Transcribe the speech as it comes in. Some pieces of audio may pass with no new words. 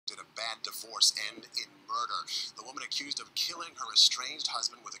bad divorce end in murder. The woman accused of killing her estranged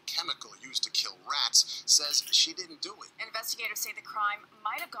husband with a chemical used to kill rats says she didn't do it. Investigators say the crime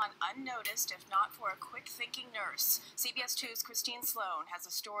might have gone unnoticed if not for a quick-thinking nurse. CBS 2's Christine Sloan has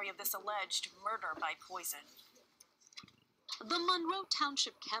a story of this alleged murder by poison. The Monroe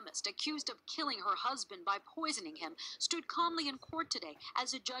Township chemist accused of killing her husband by poisoning him stood calmly in court today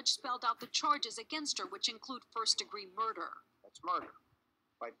as a judge spelled out the charges against her, which include first-degree murder. That's murder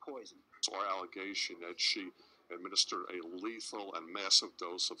by poison. It's our allegation that she administered a lethal and massive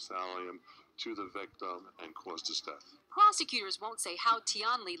dose of thallium to the victim and caused his death. Prosecutors won't say how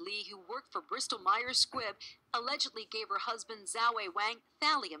Tianle Li, who worked for Bristol-Myers Squibb, allegedly gave her husband Xiaoye Wang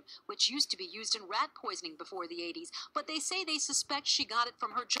thallium, which used to be used in rat poisoning before the 80s, but they say they suspect she got it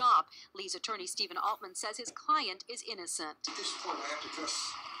from her job. Li's attorney, Stephen Altman, says his client is innocent. At this point, I have to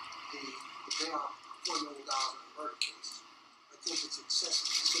address the bail $4 million in a murder case. I think it's excessive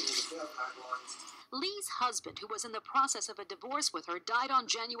considering the bail guidelines. Li's husband, who was in the process of a divorce with her, died on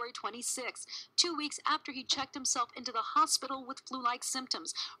January 26, 2 weeks after he checked himself into the hospital with flu-like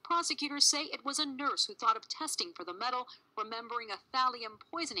symptoms. Prosecutors say it was a nurse who thought of testing for the metal, remembering a thallium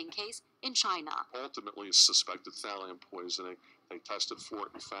poisoning case in China. Ultimately, it's suspected thallium poisoning. They tested for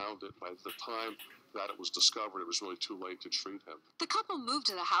it and found it. By the time that it was discovered, it was really too late to treat him. The couple moved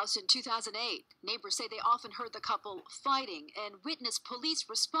to the house in 2008. Neighbors say they often heard the couple fighting and witnessed police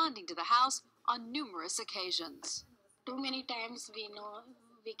responding to the house on numerous occasions. Too many times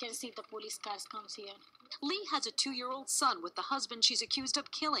we can see the police cars comes here. Li has a 2-year-old son with the husband she's accused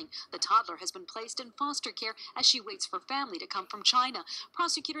of killing. The toddler has been placed in foster care as she waits for family to come from China.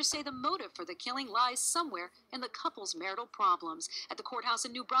 Prosecutors say the motive for the killing lies somewhere in the couple's marital problems. At the courthouse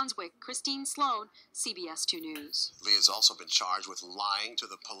in New Brunswick, Christine Sloan, CBS 2 News. Li has also been charged with lying to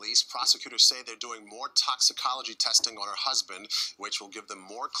the police. Prosecutors say they're doing more toxicology testing on her husband, which will give them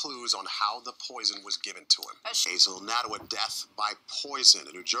more clues on how the poison was given to him. Hazel, now to a death by poison.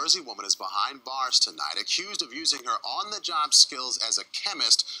 A New Jersey woman is behind bars tonight, accused of using her on-the-job skills as a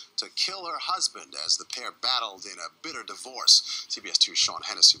chemist to kill her husband as the pair battled in a bitter divorce. CBS 2's Sean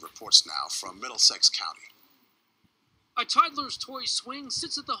Hennessy reports now from Middlesex County. A toddler's toy swing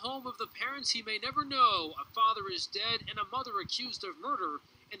sits at the home of the parents he may never know. A father is dead and a mother accused of murder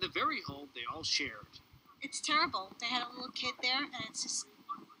in the very home they all shared. It's terrible. They had a little kid there, and it's just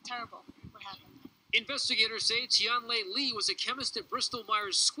terrible what happened. Investigators say Tianle Li was a chemist at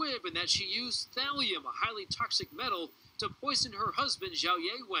Bristol-Myers Squibb and that she used thallium, a highly toxic metal, to poison her husband,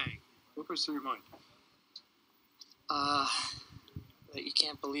 Xiaoye Wang. What goes through your mind? That you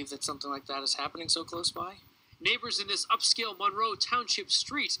can't believe that something like that is happening so close by? Neighbors in this upscale Monroe Township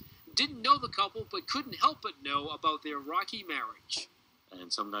street didn't know the couple but couldn't help but know about their rocky marriage.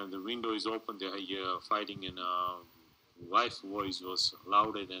 And sometimes the window is open, they hear fighting, and wife's voice was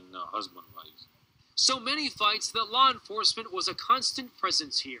louder than husband's voice. So many fights that law enforcement was a constant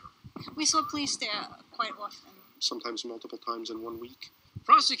presence here. We saw police there quite often. Sometimes multiple times in 1 week.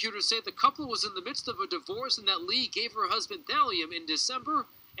 Prosecutors say the couple was in the midst of a divorce and that Li gave her husband thallium in December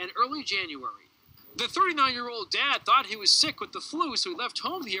and early January. The 39-year-old dad thought he was sick with the flu, so he left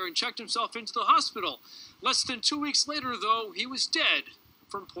home here and checked himself into the hospital. Less than 2 weeks later, though, he was dead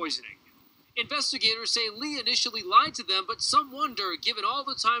from poisoning. Investigators say Li initially lied to them, but some wonder, given all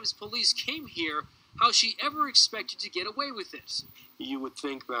the times police came here, how she ever expected to get away with it. You would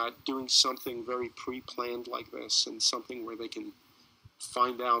think that doing something very pre-planned like this and something where they can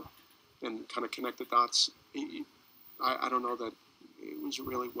find out and kind of connect the dots, I don't know that it was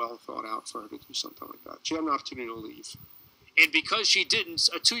really well thought out for her to do something like that. She had an opportunity to leave. And because she didn't,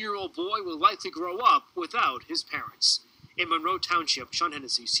 a 2-year-old boy will likely grow up without his parents. In Monroe Township, Sean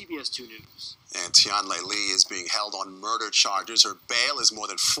Hennessy, CBS 2 News. And Tianle Li is being held on murder charges. Her bail is more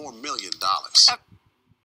than $4 million.